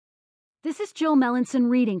This is Jill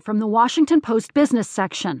Melanson reading from the Washington Post business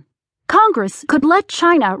section. Congress could let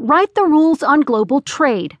China write the rules on global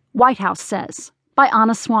trade, White House says, by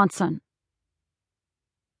Anna Swanson.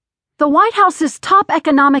 The White House's top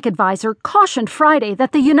economic advisor cautioned Friday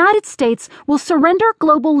that the United States will surrender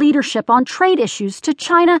global leadership on trade issues to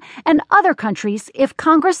China and other countries if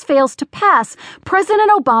Congress fails to pass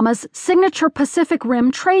President Obama's signature Pacific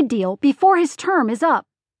Rim trade deal before his term is up.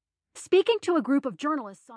 Speaking to a group of journalists on